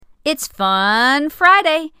It's Fun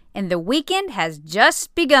Friday, and the weekend has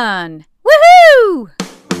just begun. Woohoo!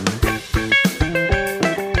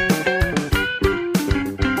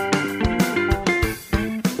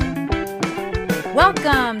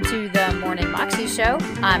 Welcome to the Morning Moxie Show.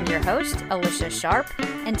 I'm your host, Alicia Sharp,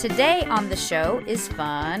 and today on the show is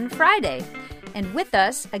Fun Friday. And with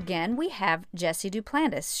us, again, we have Jesse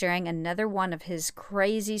Duplantis sharing another one of his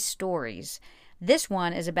crazy stories. This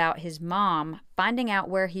one is about his mom finding out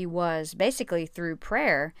where he was, basically through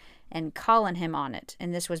prayer, and calling him on it.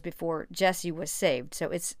 And this was before Jesse was saved, so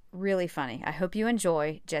it's really funny. I hope you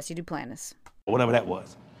enjoy Jesse Duplantis. Whatever that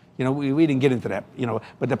was. You know, we didn't get into that,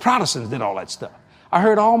 but the Protestants did all that stuff. I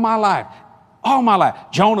heard all my life,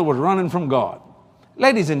 Jonah was running from God.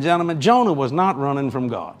 Ladies and gentlemen, Jonah was not running from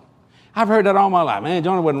God. I've heard that all my life. Man,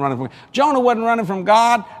 Jonah wasn't running from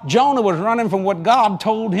God. Jonah was running from what God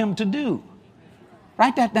told him to do.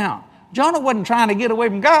 Write that down. Jonah wasn't trying to get away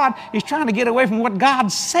from God. He's trying to get away from what God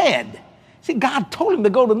said. See, God told him to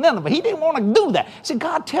go to Nineveh. He didn't want to do that. See,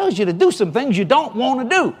 God tells you to do some things you don't want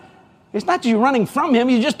to do. It's not that you're running from him.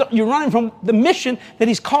 You're running from the mission that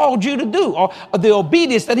he's called you to do, or the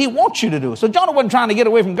obedience that he wants you to do. So Jonah wasn't trying to get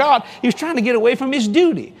away from God. He was trying to get away from his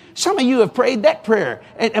duty. Some of you have prayed that prayer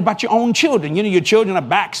about your own children. You know, your children are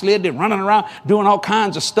backslid. They're running around doing all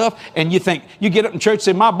kinds of stuff. And you think, you get up in church and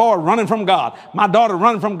say, my boy running from God. My daughter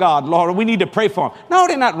running from God. Lord, we need to pray for them. No,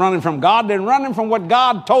 they're not running from God. They're running from what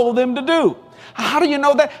God told them to do. How do you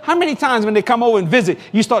know that? How many times when they come over and visit,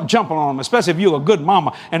 you start jumping on them, especially if you're a good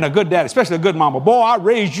mama and a good dad, especially a good mama. Boy, I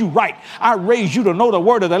raised you right. I raised you to know the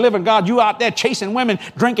word of the living God. You out there chasing women,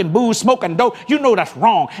 drinking booze, smoking dope. You know that's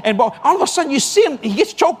wrong. And boy, all of a sudden you see him, he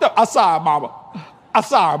gets choked up. I'm sorry, mama.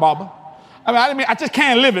 I just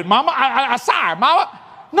can't live it, mama. I'm sorry, mama.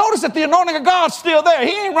 Notice that the anointing of God's still there.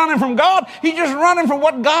 He ain't running from God. He's just running from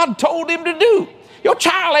what God told him to do. Your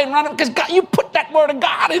child ain't running because you put that word of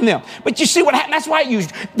God in them. But you see what happens? That's why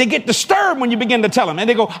they get disturbed when you begin to tell them. And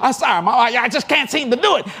they go, I'm sorry, Mama, I just can't seem to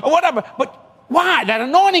do it or whatever. But why? That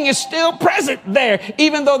anointing is still present there,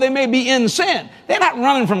 even though they may be in sin. They're not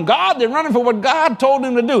running from God. They're running for what God told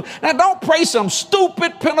them to do. Now, don't pray some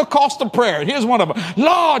stupid Pentecostal prayer. Here's one of them.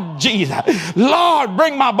 Lord Jesus, Lord,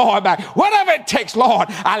 bring my boy back. Whatever it takes, Lord.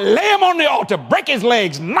 I lay him on the altar, break his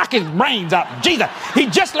legs, knock his brains out. Jesus,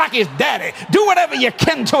 he's just like his daddy. Do whatever you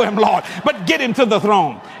can to him, Lord, but get him to the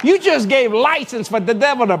throne. You just gave license for the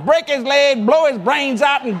devil to break his leg, blow his brains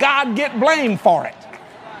out, and God get blamed for it.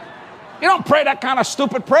 You don't pray that kind of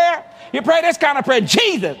stupid prayer. You pray this kind of prayer.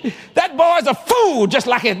 Jesus, that boy's a fool just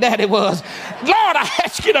like his daddy was. Lord, I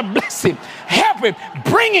ask you to bless him, help him,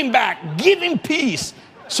 bring him back, give him peace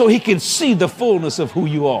so he can see the fullness of who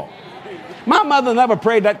you are. My mother never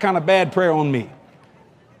prayed that kind of bad prayer on me.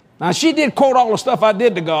 Now, she did quote all the stuff I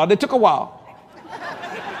did to God. It took a while.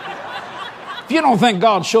 If you don't think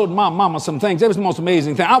God showed my mama some things, it was the most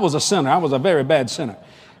amazing thing. I was a sinner. I was a very bad sinner.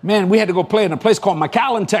 Man, we had to go play in a place called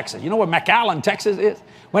McAllen, Texas. You know what McAllen, Texas is?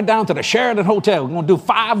 Went down to the Sheraton Hotel. We're going to do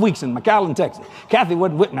 5 weeks in McAllen, Texas. Kathy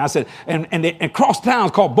wasn't with me. I said, and across town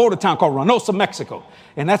is called border town called Reynosa, Mexico.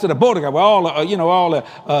 And that's where the border guy, where all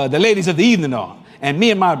the ladies of the evening are. And me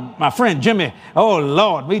and my friend Jimmy, oh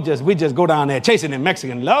Lord, we just go down there chasing them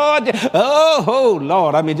Mexican. Lord, oh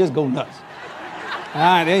Lord, just go nuts.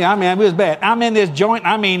 It was bad. I'm in this joint.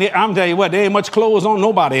 I'm telling you what, there ain't much clothes on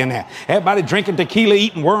nobody in there. Everybody drinking tequila,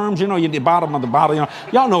 eating worms, you're the bottom of the bottle.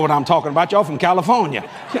 Y'all know what I'm talking about. Y'all from California.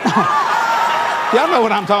 Y'all know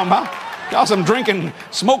what I'm talking about. Y'all some drinking,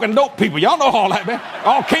 smoking dope people. Y'all know all that, man.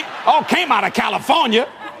 All came out of California.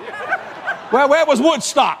 Well, where was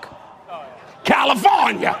Woodstock?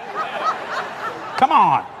 California. Come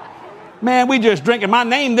on. Man, we just drinking. My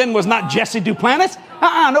name then was not Jesse Duplantis.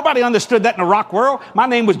 Nobody understood that in the rock world. My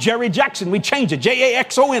name was Jerry Jackson. We changed it.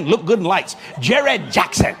 Jackson. Look good in lights. Jerry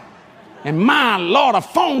Jackson. And my Lord, a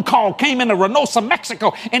phone call came into Reynosa,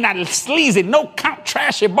 Mexico, and that sleazy, no-count,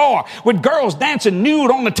 trashy bar with girls dancing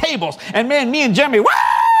nude on the tables. And man, me and Jimmy, woo!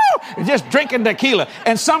 Just drinking tequila.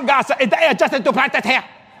 And some guy said, hey, Jesse Duplantis here.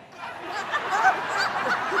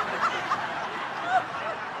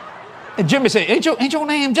 And Jimmy said, ain't your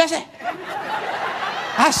name Jesse?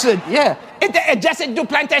 I said, yeah. It's Jesse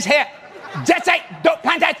Duplantis here. Jesse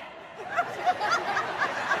Duplantis.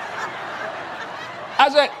 I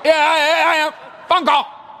said, yeah, I am. Phone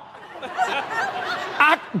call.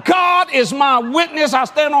 God is my witness. I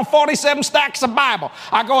stand on 47 stacks of Bible.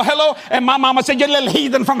 I go, hello, and my mama said, you little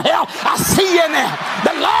heathen from hell. I see you in there.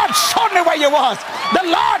 The Lord showed me where you was. The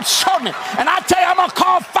Lord showed me. And I tell you, I'm going to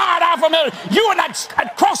call fire out from there. You and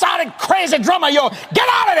that cross-eyed crazy drummer of yours, get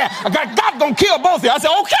out of there. God's going to kill both of you. I said,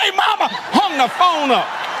 okay, mama. Hung the phone up.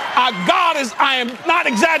 I am not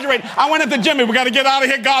exaggerating. I went into Jimmy, we got to get out of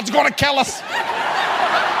here. God's going to kill us.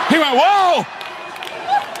 He went, whoa.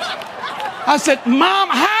 I said, Mom,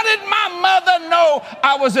 how did my mother know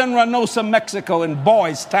I was in Reynosa, Mexico, in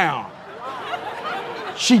Boys Town?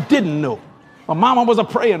 She didn't know. But Mama was a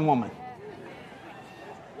praying woman.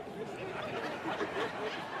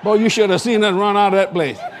 Boy, you should have seen us run out of that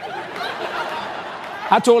place.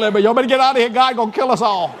 I told everybody, y'all better get out of here. God gonna kill us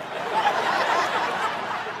all.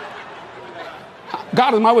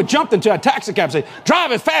 God is my way. Jumped into a taxi cab and said,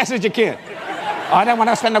 drive as fast as you can. Oh, I don't want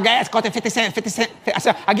to spend no gas. Go to 50 cents, 50 cents. I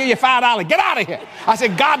said, I'll give you $5. Get out of here. I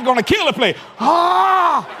said, God's going to kill the place.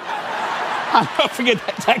 Ah! I'll never forget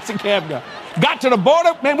that taxi cab guy. Got to the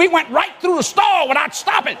border. Man, we went right through the store without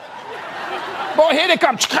stopping. Boy, here they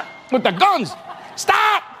come with the guns.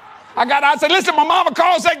 Stop. I got out and said, listen, my mama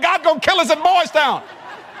called and said, God's going to kill us in Boys Town.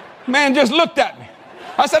 Man just looked at me.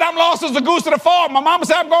 I said, I'm lost as a goose to the fall. My mama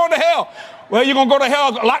said, I'm going to hell. Well, you're going to go to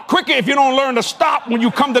hell a lot quicker if you don't learn to stop when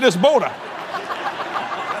you come to this border.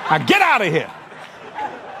 Now get out of here.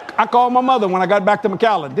 I called my mother when I got back to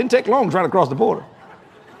McAllen. Didn't take long trying to cross the border.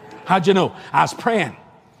 How'd you know? I was praying.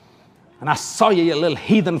 And I saw you, you little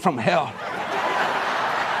heathen from hell.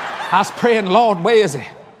 I was praying, Lord, where is he?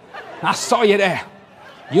 And I saw you there.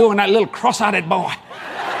 You and that little cross-eyed boy.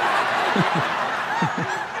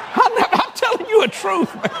 I'm telling you a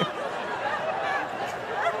truth, man.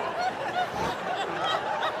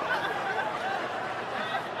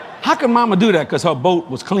 How could Mama do that? Because her boat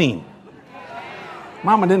was clean.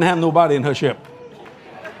 Mama didn't have nobody in her ship.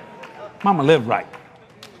 Mama lived right.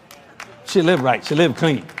 She lived right. She lived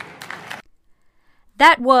clean.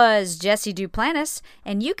 That was Jesse Duplantis,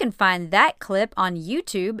 and you can find that clip on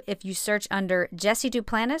YouTube if you search under Jesse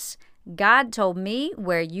Duplantis, God Told Me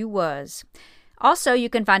Where You Was. Also, you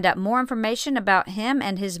can find out more information about him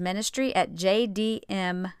and his ministry at jdm.org.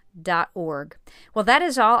 Well, that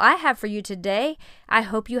is all I have for you today. I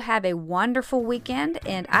hope you have a wonderful weekend,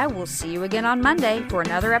 and I will see you again on Monday for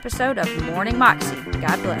another episode of Morning Moxie.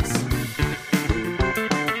 God bless.